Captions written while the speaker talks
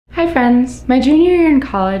Hi friends! My junior year in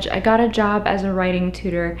college, I got a job as a writing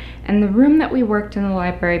tutor, and the room that we worked in the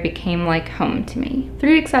library became like home to me.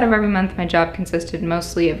 3 weeks out of every month, my job consisted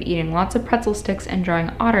mostly of eating lots of pretzel sticks and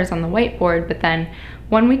drawing otters on the whiteboard, but then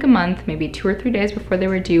 1 week a month, maybe 2 or 3 days before they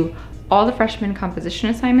were due, all the freshman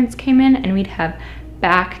composition assignments came in, and we'd have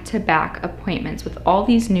back-to-back appointments with all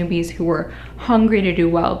these newbies who were hungry to do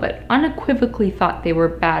well but unequivocally thought they were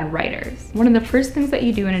bad writers. One of the first things that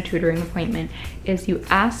you do in a tutoring appointment is you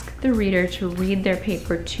ask the reader to read their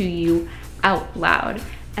paper to you out loud.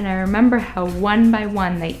 And I remember how one by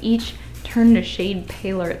one they each turned a shade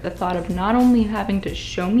paler at the thought of not only having to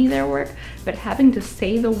show me their work, but having to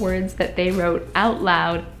say the words that they wrote out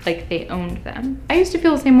loud like they owned them. I used to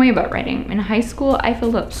feel the same way about writing. In high school, I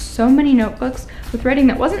filled up so many notebooks with writing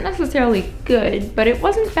that wasn't necessarily good, but it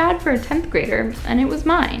wasn't bad for a 10th grader, and it was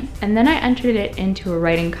mine. And then I entered it into a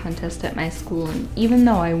writing contest at my school, and even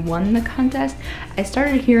though I won the contest, I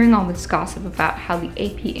started hearing all this gossip about how the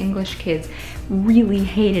AP English kids really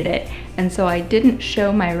hated it, and so I didn't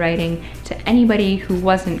show my writing to anybody who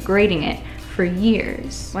wasn't grading it for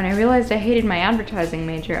years. When I realized I hated my advertising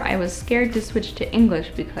major, I was scared to switch to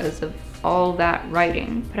English because of all that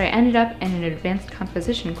writing. But I ended up in an advanced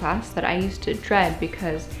composition class that I used to dread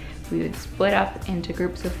because we would split up into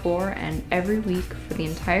groups of 4, and every week for the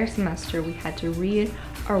entire semester we had to read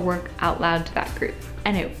our work out loud to that group.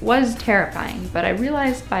 And it was terrifying, but I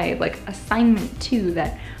realized by assignment 2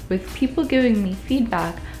 that with people giving me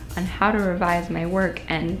feedback on how to revise my work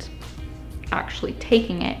and actually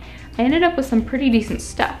taking it, I ended up with some pretty decent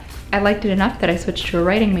stuff. I liked it enough that I switched to a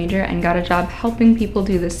writing major and got a job helping people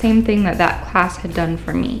do the same thing that that class had done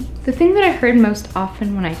for me. The thing that I heard most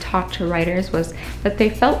often when I talked to writers was that they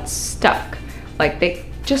felt stuck, like they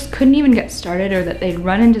just couldn't even get started, or that they'd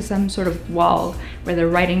run into some sort of wall where their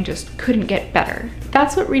writing just couldn't get better.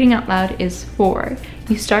 That's what reading out loud is for.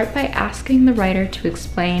 You start by asking the writer to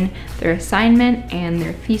explain their assignment and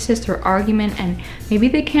their thesis or argument, and maybe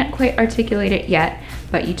they can't quite articulate it yet,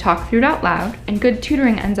 but you talk through it out loud, and good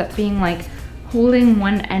tutoring ends up being like holding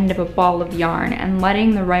one end of a ball of yarn and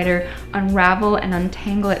letting the writer unravel and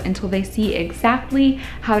untangle it until they see exactly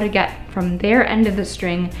how to get from their end of the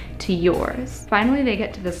string to yours. Finally, they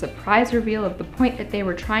get to the surprise reveal of the point that they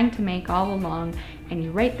were trying to make all along, and you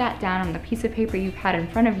write that down on the piece of paper you've had in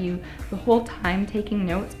front of you the whole time taking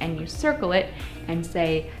notes, and you circle it and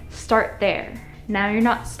say, "Start there." Now you're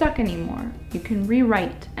not stuck anymore. You can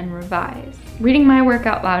rewrite and revise. Reading my work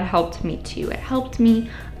out loud helped me too. It helped me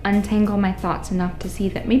untangle my thoughts enough to see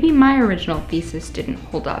that maybe my original thesis didn't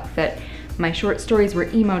hold up, that my short stories were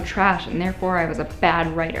emo trash and therefore I was a bad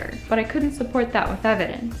writer. But I couldn't support that with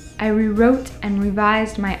evidence. I rewrote and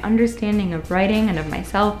revised my understanding of writing and of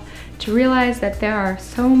myself to realize that there are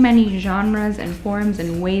so many genres and forms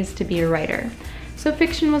and ways to be a writer. So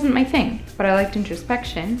fiction wasn't my thing, but I liked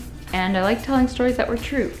introspection, and I liked telling stories that were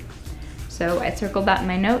true. So I circled that in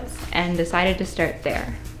my notes and decided to start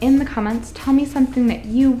there. In the comments, tell me something that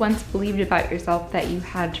you once believed about yourself that you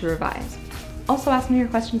had to revise. Also ask me your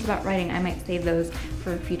questions about writing. I might save those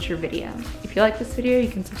for a future video. If you like this video, you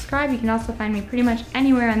can subscribe. You can also find me pretty much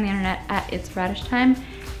anywhere on the internet at ItsRadishTime,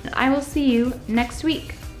 and I will see you next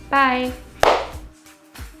week. Bye!